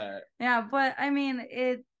off of that. Yeah, but I mean,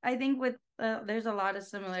 I think with there's a lot of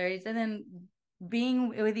similarities, and then being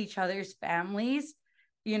with each other's families,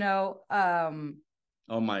 oh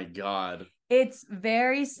my God. It's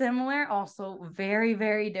very similar, also very,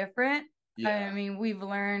 very different. Yeah. I mean, we've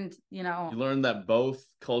learned, you learn that both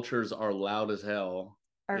cultures are loud as hell.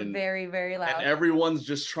 Are very, very loud. And everyone's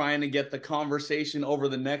just trying to get the conversation over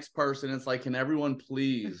the next person. It's like, can everyone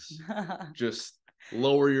please just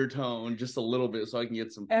lower your tone just a little bit so I can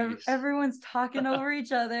get some peace? Everyone's talking over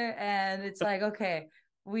each other, and it's like, okay,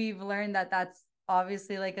 we've learned that that's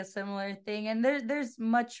obviously like a similar thing, and there's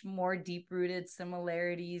much more deep-rooted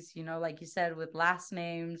similarities, like you said, with last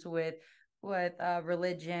names, with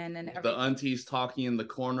religion, and everything. The aunties talking in the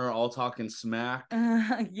corner, all talking smack.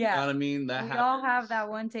 Yeah, you know what I mean? That we happens. all have that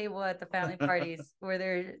one table at the family parties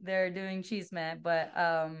where they're doing cheese man, but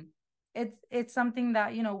it's something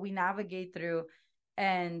that we navigate through,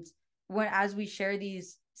 and as we share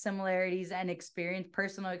these similarities and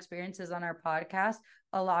personal experiences on our podcast,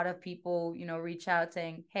 a lot of people reach out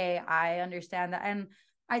saying, hey, I understand that. And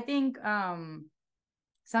I think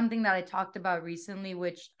something that I talked about recently,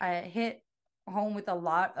 which I hit home with a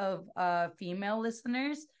lot of female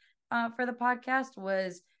listeners for the podcast,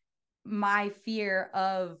 was my fear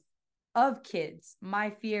of kids, my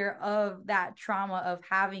fear of that trauma of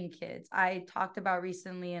having kids. I talked about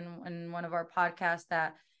recently in one of our podcasts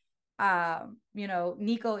that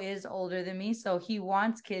Nico is older than me, so he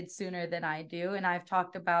wants kids sooner than I do. And I've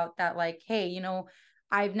talked about that, like, hey,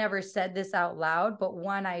 I've never said this out loud, but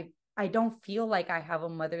one, I don't feel like I have a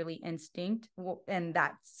motherly instinct, and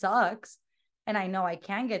that sucks. And I know I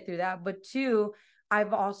can get through that. But two,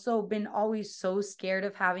 I've also been always so scared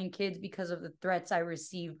of having kids because of the threats I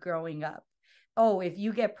received growing up. Oh, if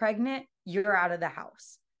you get pregnant, you're out of the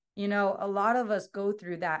house. A lot of us go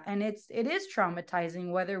through that, and it is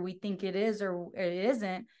traumatizing, whether we think it is or it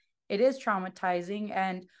isn't. It is traumatizing.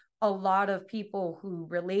 And a lot of people who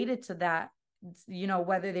related to that,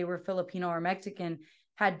 whether they were Filipino or Mexican,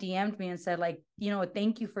 had DM'd me and said, like,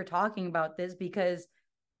 thank you for talking about this, because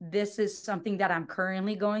this is something that I'm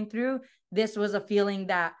currently going through. This was a feeling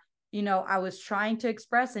that, I was trying to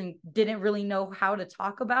express and didn't really know how to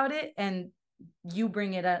talk about it. And you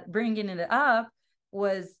bringing it up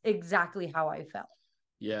was exactly how I felt.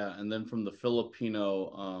 Yeah. And then from the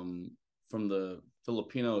Filipino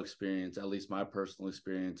experience, at least my personal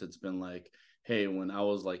experience, it's been like, hey, when I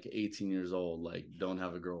was like 18 years old, like, don't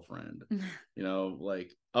have a girlfriend.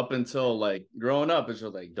 Like, up until like growing up, it's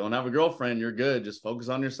just like, don't have a girlfriend, you're good, just focus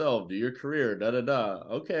on yourself, do your career,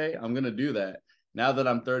 okay, I'm gonna do that. Now that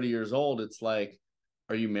I'm 30 years old, it's like,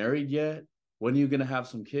 are you married yet? When are you gonna have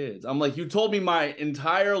some kids? I'm like, you told me my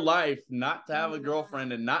entire life not to have a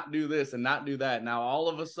girlfriend and not do this and not do that. Now all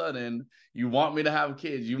of a sudden you want me to have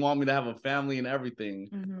kids, you want me to have a family and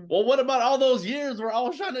everything. Well, what about all those years where I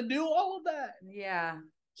was trying to do all of that? Yeah.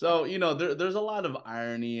 So, there's a lot of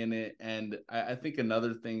irony in it. And I think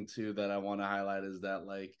another thing too that I want to highlight is that,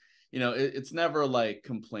 like, it's never like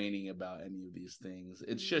complaining about any of these things.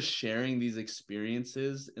 It's just sharing these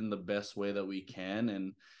experiences in the best way that we can.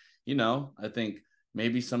 And I think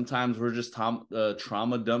maybe sometimes we're just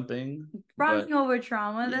trauma dumping. Bonding over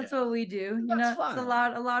trauma. Yeah. That's what we do. That's fine. It's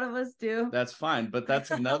a lot of us do. That's fine. But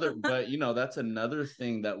that's another, that's another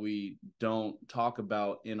thing that we don't talk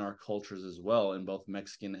about in our cultures as well, in both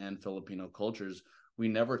Mexican and Filipino cultures. We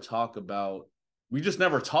just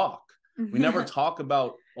never talk. We never talk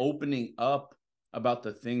about opening up about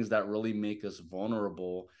the things that really make us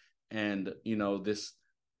vulnerable. And, this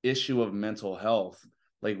issue of mental health,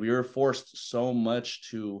 like we were forced so much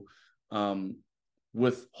to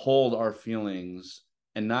withhold our feelings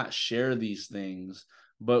and not share these things.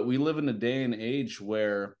 But we live in a day and age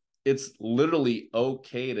where it's literally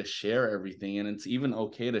okay to share everything, and it's even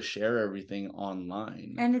okay to share everything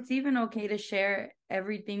online. And it's even okay to share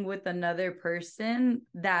everything with another person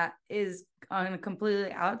that is on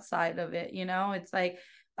completely outside of it. It's like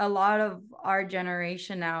a lot of our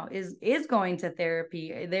generation now is going to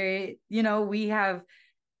therapy.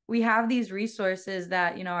 We have these resources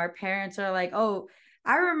that, our parents are like, oh,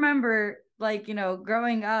 I remember like,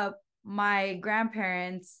 growing up, my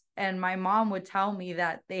grandparents and my mom would tell me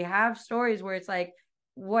that they have stories where it's like,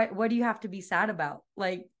 what do you have to be sad about?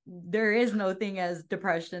 Like, there is no thing as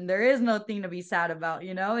depression. There is no thing to be sad about,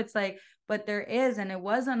 it's like, but there is. And it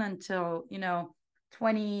wasn't until,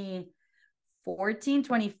 2014,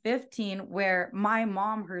 2015, where my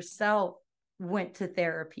mom herself went to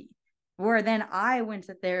therapy, where then I went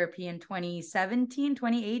to therapy in 2017,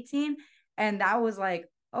 2018. And that was like,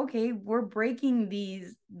 okay, we're breaking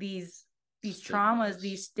these traumas,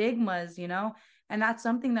 these stigmas, and that's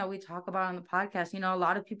something that we talk about on the podcast. A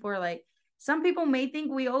lot of people are like, some people may think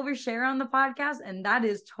we overshare on the podcast, and that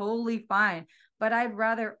is totally fine. But I'd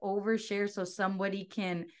rather overshare so somebody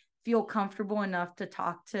can feel comfortable enough to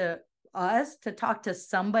talk to us, to talk to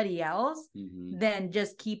somebody else, than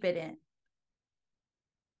just keep it in.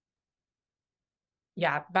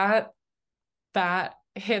 Yeah, that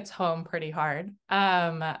hits home pretty hard.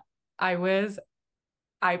 I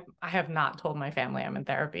have not told my family I'm in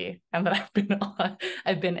therapy and that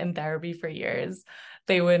I've been in therapy for years.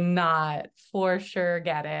 They would not for sure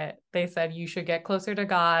get it. They said you should get closer to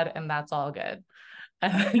God and that's all good.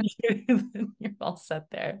 You're all set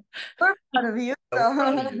there. We're proud of you.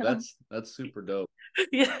 That's super dope.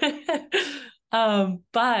 Yeah.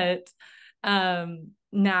 But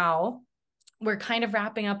now we're kind of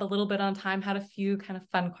wrapping up a little bit on time. Had a few kind of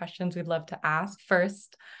fun questions we'd love to ask.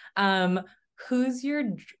 First, who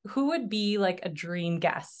would be like a dream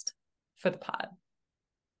guest for the pod?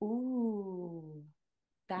 Ooh,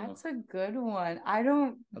 that's a good one.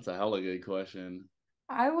 That's a hella good question.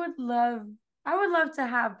 I would love to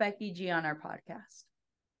have Becky G on our podcast.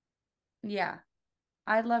 Yeah.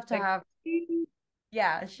 I'd love to have.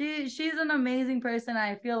 Yeah, she's an amazing person.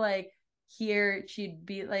 I feel like here she'd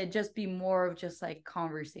be like just be more of just like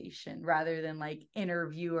conversation rather than like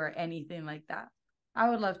interview or anything like that. I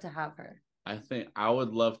would love to have her. I think I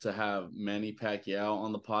would love to have Manny Pacquiao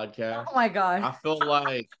on the podcast. Oh my gosh. I feel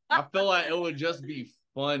like it would just be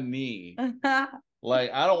funny.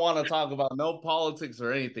 Like, I don't want to talk about no politics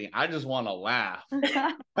or anything. I just want to laugh. We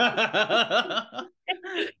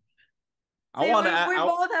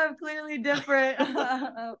both have clearly different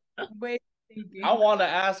ways of thinking. I want to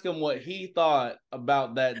ask him what he thought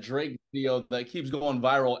about that Drake video that keeps going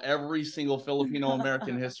viral every single Filipino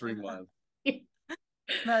American History Month.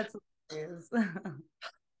 That's hilarious.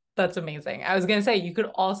 That's amazing. I was going to say, you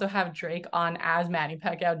could also have Drake on as Manny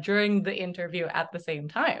Pacquiao during the interview at the same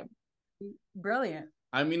time. Brilliant.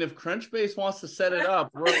 I mean, if Crunchbase wants to set it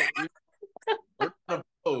up, we're gonna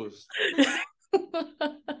post.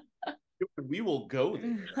 We will go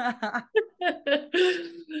there.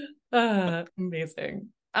 Amazing.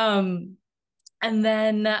 And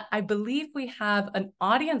then I believe we have an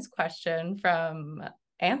audience question from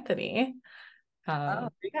Anthony. You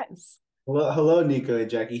guys. Well, hello, Nico and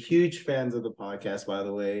Jackie. Huge fans of the podcast, by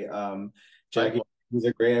the way. Jackie, these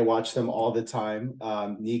are great. I watch them all the time.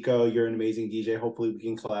 Nico, you're an amazing DJ. Hopefully, we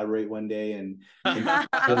can collaborate one day.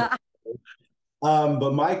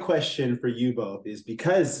 But my question for you both is,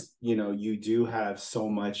 because you do have so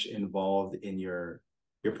much involved in your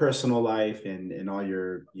personal life and all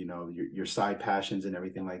your your side passions and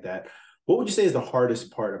everything like that. What would you say is the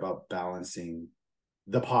hardest part about balancing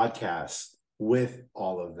the podcast with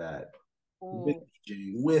all of that, with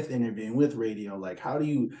DJing, with interviewing, with radio? Like, how do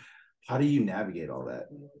you navigate all that?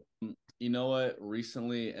 You know what?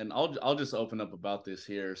 Recently, and I'll just open up about this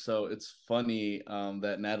here. So it's funny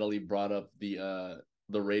that Natalie brought up the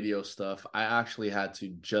radio stuff. I actually had to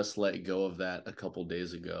just let go of that a couple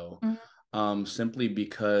days ago, simply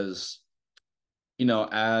because,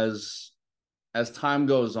 as time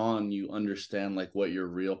goes on, you understand like what your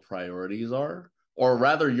real priorities are. or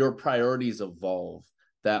rather your priorities evolve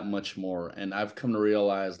that much more. And I've come to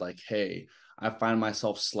realize like, hey, I find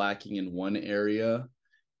myself slacking in one area,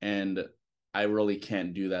 and I really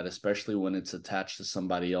can't do that, especially when it's attached to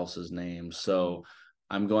somebody else's name. So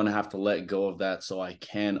I'm going to have to let go of that so I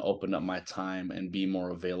can open up my time and be more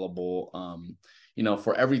available,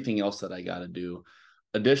 for everything else that I got to do.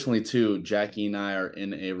 Additionally, too, Jackie and I are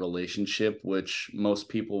in a relationship, which most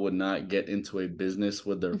people would not get into a business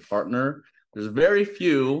with their partner. There's very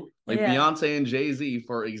few, like Beyonce and Jay-Z,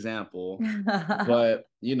 for example. But,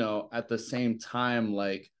 at the same time,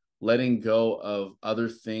 like letting go of other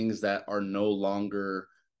things that are no longer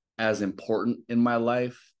as important in my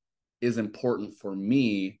life is important for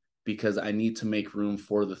me, because I need to make room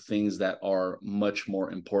for the things that are much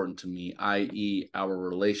more important to me, i.e. our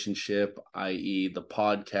relationship, i.e. the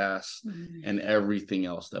podcast, and everything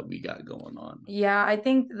else that we got going on. Yeah, I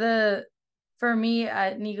think for me,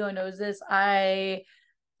 Nico knows this, I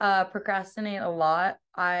procrastinate a lot.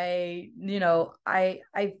 I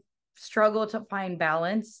struggle to find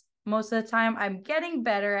balance most of the time. I'm getting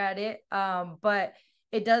better at it, but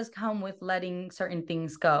it does come with letting certain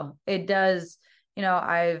things go. It does,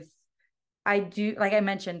 I do, like I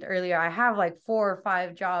mentioned earlier, I have like 4 or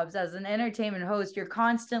 5 jobs as an entertainment host. You're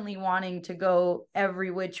constantly wanting to go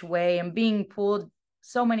every which way and being pulled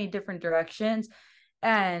so many different directions.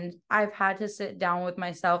 And I've had to sit down with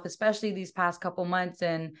myself, especially these past couple months,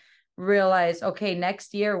 and realize, okay,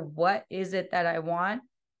 next year, what is it that I want?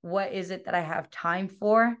 What is it that I have time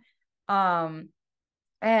for? And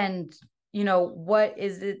what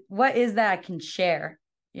is that I can share,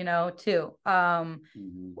 too.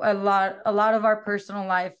 A lot of our personal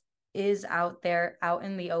life is out there, out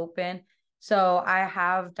in the open. So I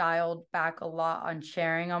have dialed back a lot on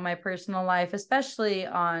sharing on my personal life, especially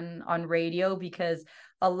on radio, because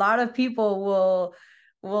a lot of people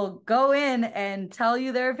will go in and tell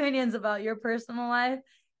you their opinions about your personal life.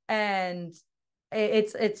 And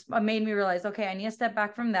it's made me realize, okay, I need to step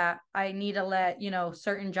back from that. I need to let,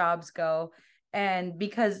 certain jobs go. And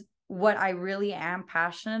because what I really am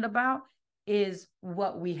passionate about is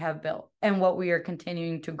what we have built and what we are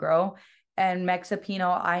continuing to grow. And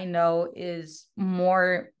Mexipino, I know, is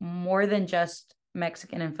more than just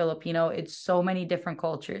Mexican and Filipino. It's so many different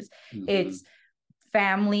cultures. It's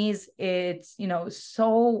families. It's,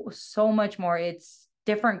 so much more. It's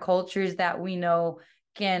different cultures that we know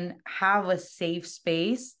can have a safe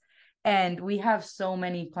space. And we have so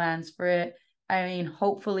many plans for it. I mean,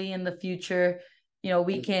 hopefully in the future,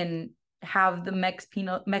 we can have the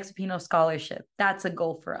Mexipino scholarship. That's a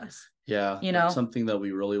goal for us. Yeah, that's something that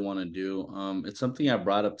we really want to do. It's something I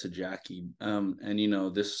brought up to Jackie.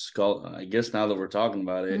 And this I guess now that we're talking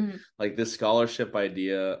about it, like this scholarship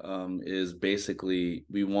idea is basically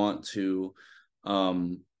we want to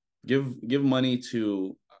give money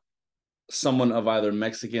to someone of either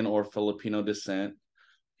Mexican or Filipino descent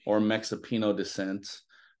or Mexipino descent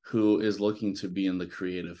who is looking to be in the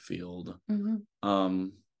creative field.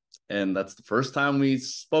 And that's the first time we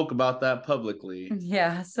spoke about that publicly.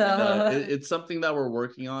 Yeah. So it's something that we're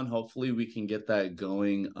working on. Hopefully we can get that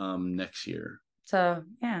going next year. So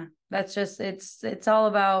yeah, that's just, it's all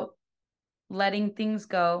about letting things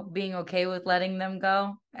go, being okay with letting them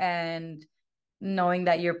go, and knowing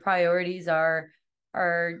that your priorities are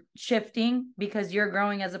shifting because you're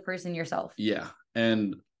growing as a person yourself. Yeah.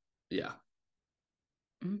 And yeah.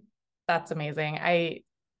 That's amazing. I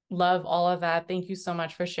love all of that. Thank you so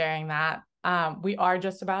much for sharing that. We are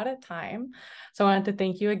just about at time. So I wanted to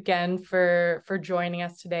thank you again for joining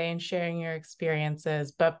us today and sharing your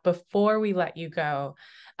experiences. But before we let you go,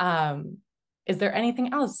 is there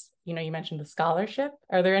anything else? You mentioned the scholarship.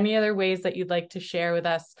 Are there any other ways that you'd like to share with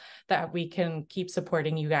us that we can keep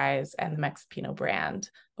supporting you guys and the Mexipino brand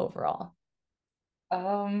overall?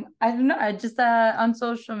 I don't know. I just on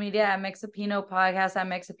social media at Mexipino Podcast, at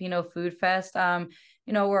Mexipino Food Fest.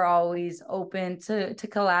 We're always open to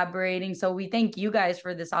collaborating. So we thank you guys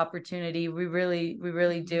for this opportunity. We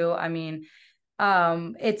really do. I mean,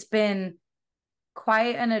 it's been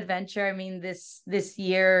quite an adventure. I mean, this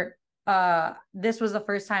year, this was the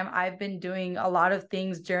first time I've been doing a lot of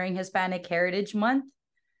things during Hispanic Heritage Month.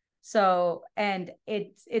 So, and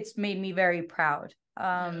it's made me very proud.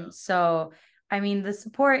 So I mean, the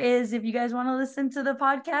support is, if you guys want to listen to the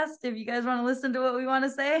podcast, if you guys want to listen to what we want to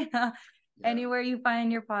say, anywhere you find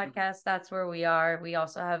your podcast, that's where we are. We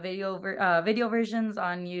also have video versions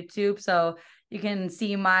on YouTube, so you can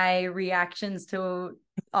see my reactions to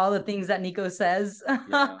all the things that Nico says.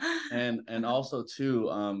 And also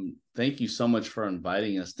too, thank you so much for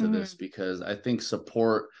inviting us to this, because I think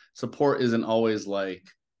support isn't always like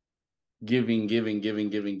giving,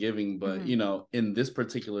 but you know, in this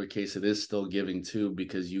particular case, it is still giving too,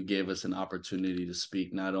 because you gave us an opportunity to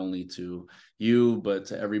speak not only to you but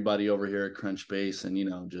to everybody over here at Crunchbase. And you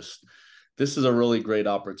know, just this is a really great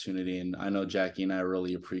opportunity, and I know Jackie and I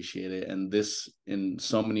really appreciate it. And this, in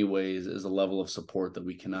so many ways, is a level of support that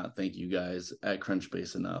we cannot thank you guys at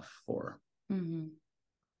Crunchbase enough for.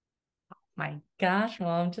 My gosh, well,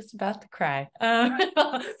 I'm just about to cry.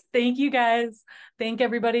 Thank you guys. Thank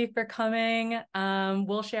everybody for coming.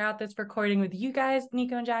 We'll share out this recording with you guys,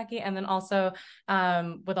 Nico and Jackie, and then also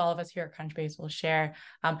with all of us here at Crunchbase, we'll share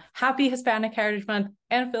happy Hispanic Heritage Month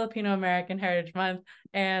and Filipino American Heritage Month,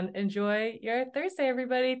 and enjoy your Thursday,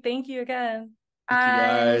 everybody. Thank you again. Thank you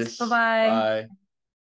guys. Bye-bye. Bye.